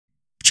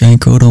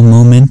GiantGrotle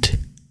moment.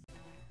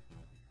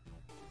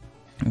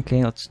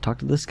 Okay, let's talk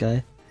to this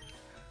guy.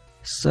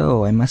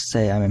 So, I must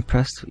say, I'm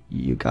impressed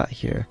you got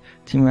here.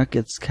 Team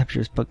Rockets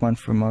captures Pokemon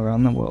from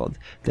around the world.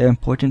 They're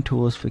important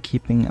tools for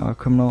keeping our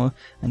criminal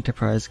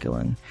enterprise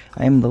going.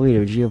 I am the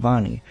leader,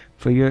 Giovanni.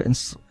 For your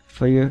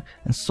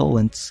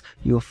insolence,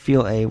 you will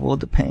feel a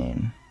world of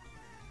pain.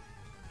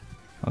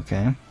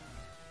 Okay.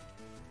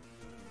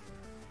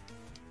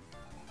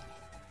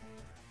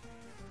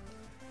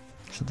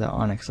 So the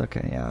Onyx,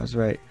 okay, yeah, I was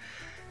right.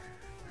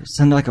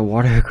 Send like a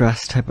water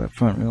grass type up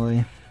front,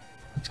 really.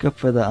 Let's go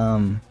for the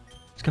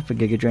let's go for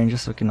Giga Drain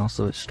just so we can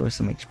also restore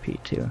some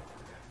HP too.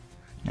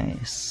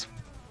 Nice.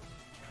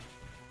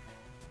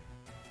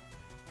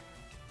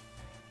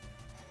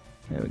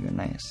 There we go,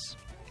 nice.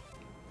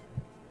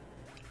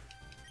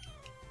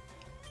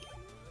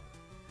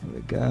 There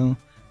we go.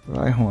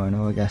 Rhyhorn,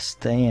 oh, we gotta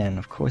stay in.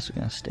 Of course we're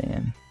gonna stay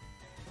in.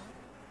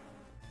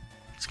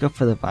 Let's go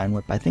for the Vine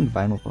Whip. I think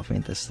Vine Whip will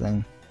faint this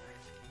thing.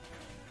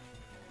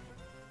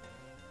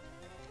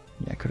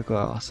 Yeah, critical,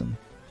 awesome.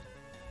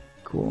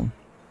 Cool.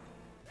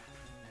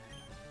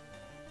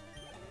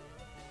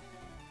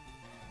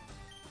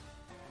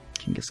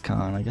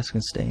 Kangaskhan, I guess we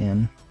can stay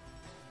in.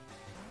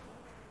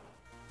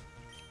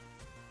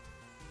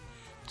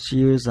 Let's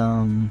use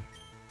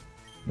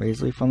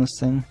Razor Leaf on this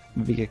thing.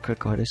 Maybe get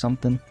critical hit or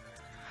something.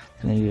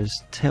 Gonna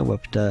use Tail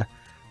Whip to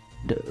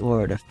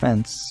lower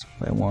defense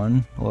by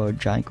 1, or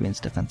Giant Green's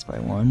defense by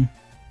 1.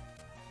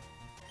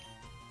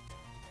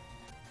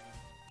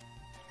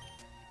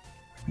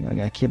 Yeah, I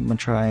gotta keep him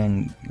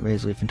trying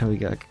Razor Leaf until we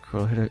get a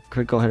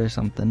critical hit or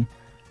something.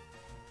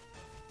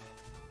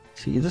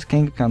 See, this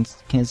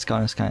Kangaskhan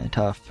is kind of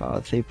tough.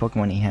 The 3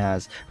 Pokemon he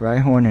has,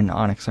 Rhyhorn and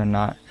Onyx, are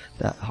not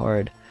that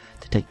hard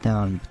to take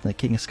down, but the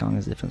Kangaskhan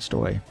is a different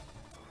story.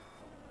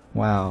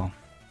 Wow.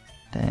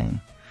 Dang.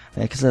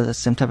 Yeah, because of the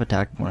same type of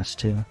attack bonus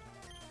too.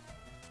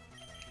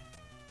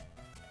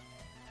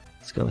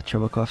 Let's go with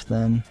Turbo Cuff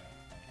then.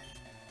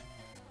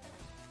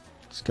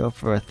 Let's go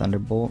for a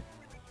Thunderbolt.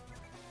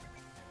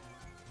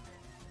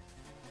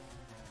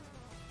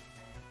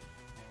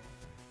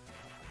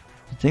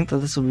 I think that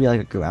this will be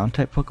like a ground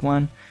type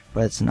Pokemon,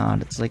 but it's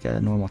not. It's like a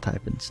normal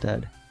type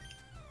instead.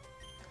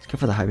 Let's go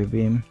for the Hyper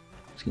Beam.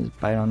 It's gonna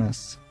bite on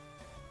us.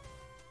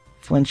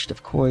 Flinched,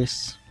 of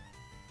course.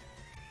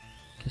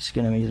 Just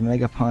gonna use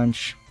Mega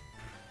Punch.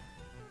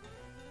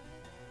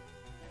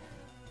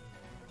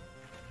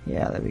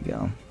 Yeah, there we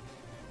go.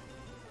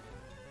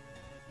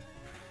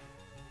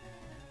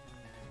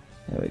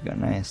 There we go,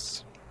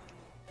 nice.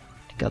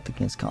 Got the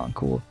Kangaskhan,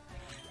 cool.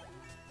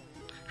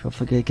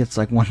 Hopefully it gets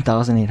like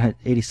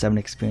 1,887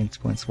 experience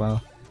points.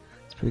 Wow,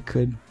 that's pretty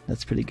good.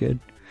 That's pretty good.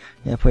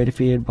 Yeah, play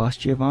defeated Boss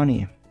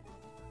Giovanni.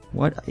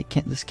 What?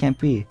 This can't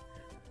be.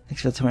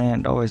 Thanks for the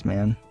 $29,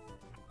 man.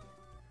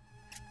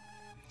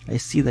 I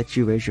see that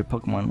you raise your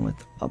Pokemon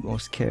with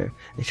utmost care.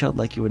 It showed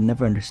like you would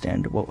never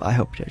understand what I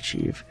hope to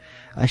achieve.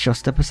 I shall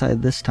step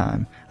aside this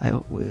time. I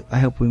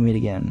hope we meet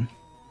again.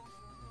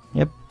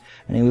 Yep,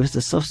 and he was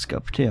the Silph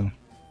Scope too.